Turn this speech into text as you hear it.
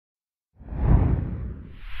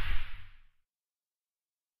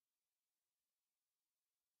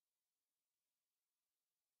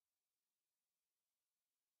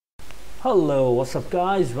Hello, what's up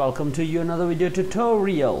guys, welcome to another video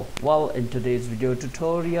tutorial. Well, in today's video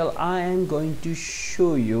tutorial I am going to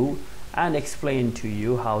show you and explain to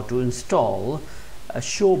you how to install a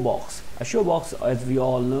Showbox. A Showbox, as we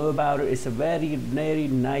all know about it, is a very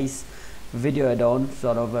nice video add-on,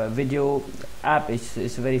 sort of a video app. It's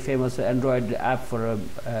a very famous Android app for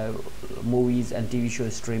movies and TV show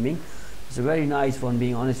streaming. It's a very nice one,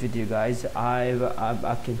 being honest with you guys. I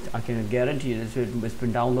can guarantee you it's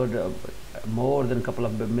been downloaded more than a couple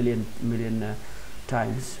of million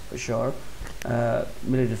times for sure.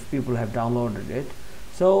 Millions of people have downloaded it.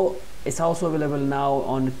 So it's also available now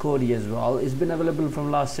on KODI as well. It's been available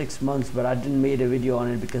from last 6 months, but I didn't make a video on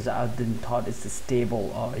it because I didn't thought it's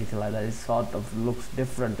stable or anything like that. It sort of looks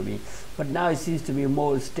different to me, but now it seems to be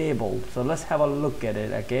more stable. So let's have a look at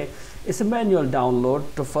it. Okay, it's a manual download.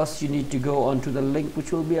 So first you need to go onto the link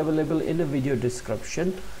which will be available in the video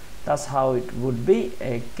description. That's how it would be.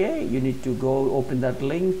 Okay, you need to go open that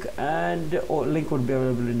link, and link would be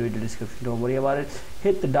available in the video description. Don't worry about it.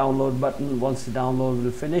 Hit the download button. Once the download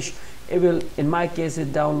will finish, it will, in my case,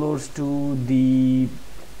 it downloads to the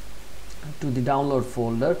download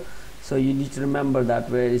folder. So you need to remember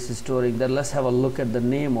that where it's storing that. Let's have a look at the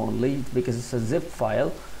name only because it's a zip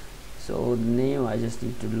file. So the name I just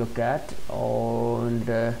need to look at, and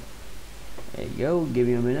there you go, give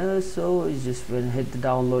me a minute. So it's just when I hit the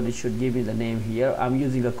download, it should give me the name here. I'm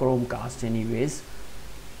using the Chromecast anyways.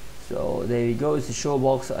 So there you go, it's a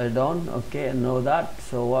Showbox add-on. Okay, I know that.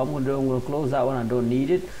 So what I'm going to do, I'm going to close that one. I don't need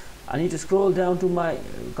it. I need to scroll down to my,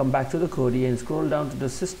 come back to the KODI and scroll down to the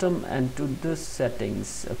system and to the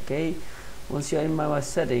settings. Okay, once you're in my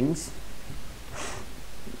settings,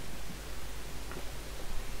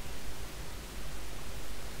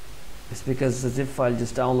 it's because the zip file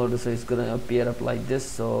just downloaded, so it's gonna appear up like this.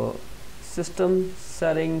 So system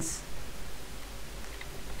settings,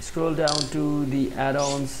 scroll down to the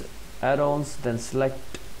add-ons, then select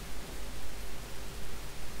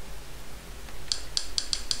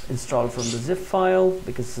install from the zip file.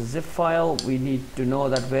 Because it's a zip file, we need to know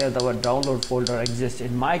that where our download folder exists.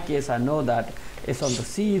 In my case, I know that it's on the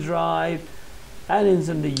C drive and it's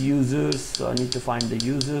in the users, so I need to find the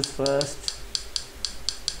users first.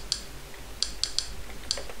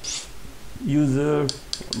 User,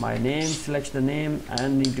 my name, select the name,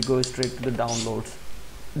 and need to go straight to the downloads.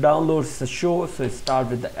 Downloads is a show, so it starts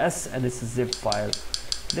with the S and it's a zip file.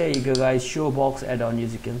 There you go guys, Showbox add-on.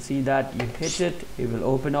 As you can see that you hit it, it will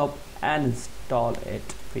open up and install it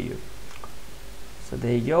for you. So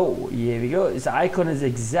there you go, here we go. Its icon is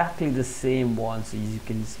exactly the same one, so you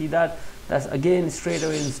can see that. That's again straight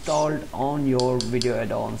away installed on your video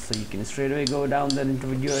add-ons. So you can straight away go down there into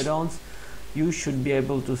video add-ons. You should be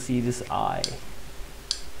able to see this eye.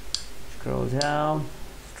 Scroll down,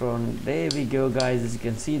 there we go guys. As you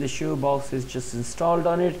can see, the Showbox is just installed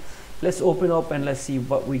on it. Let's open up and let's see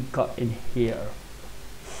what we got in here.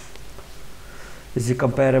 Is it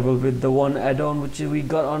comparable with the one add-on which we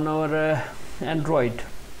got on our Android?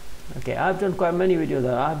 Okay, I've done quite many videos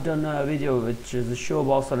there. I've done a video which is the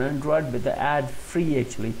Showbox on Android with the ad free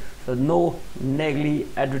actually, so no niggly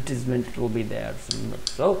advertisement will be there.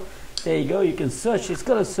 So there you go, you can search. It's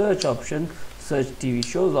got a search option, search TV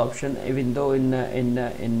shows option, even though in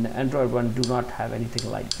Android one do not have anything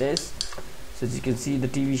like this. So as you can see, the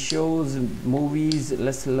TV shows and movies,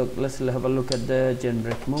 let's have a look at the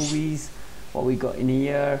generic movies, what we got in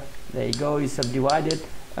here. There you go, it's subdivided,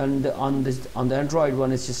 and on the Android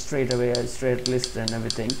one it's just straight away a straight list and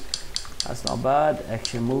everything. That's not bad.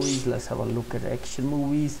 Action movies, let's have a look at action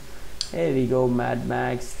movies. Here we go, Mad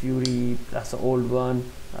Max, Fury, that's the old one,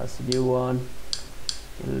 that's the new one.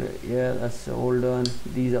 Yeah, that's the old one.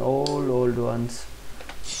 These are all old ones.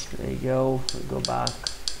 There you go, we'll go back.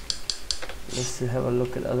 Let's have a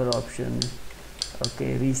look at other option.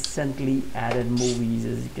 Okay, recently added movies.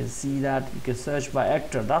 As you can see that you can search by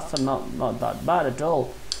actor. That's not that bad at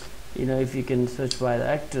all. You know, if you can search by the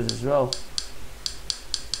actors as well.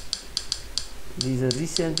 These are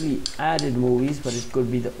recently added movies, but it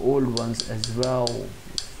could be the old ones as well.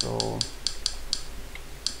 So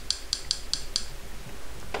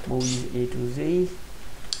movies A to Z.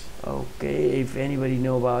 Okay, if anybody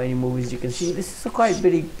know about any movies, you can see this is a quite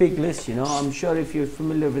big list. You know, I'm sure if you're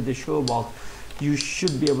familiar with the Showbox, you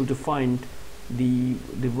should be able to find the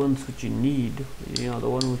ones which you need. You know, the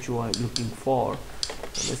one which you are looking for.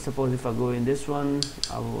 So let's suppose if I go in this one,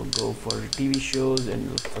 I will go for TV shows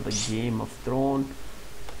and look for the Game of Thrones.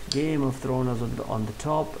 Game of Thrones is on the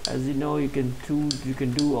top. As you know, you can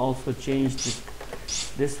do also change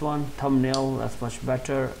this one thumbnail. That's much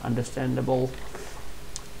better, understandable.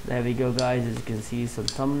 There we go, guys. As you can see, some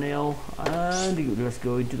thumbnail, and let's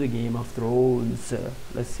go into the Game of Thrones.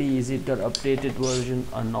 Let's see, is it got updated version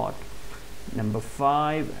or not? Number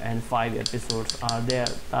 5 and 5 episodes are there.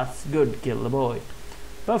 That's good. Kill the boy.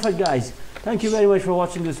 Perfect, guys. Thank you very much for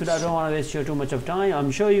watching this video. I don't want to waste too much of time.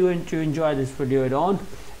 I'm sure you're going to enjoy this video at all.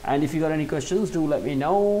 And if you got any questions, do let me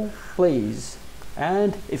know, please.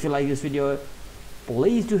 And if you like this video,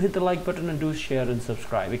 please do hit the like button and do share and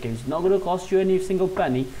subscribe, because it's not going to cost you any single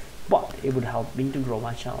penny, but it would help me to grow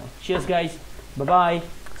my channel. Cheers, guys. Bye bye.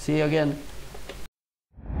 See you again.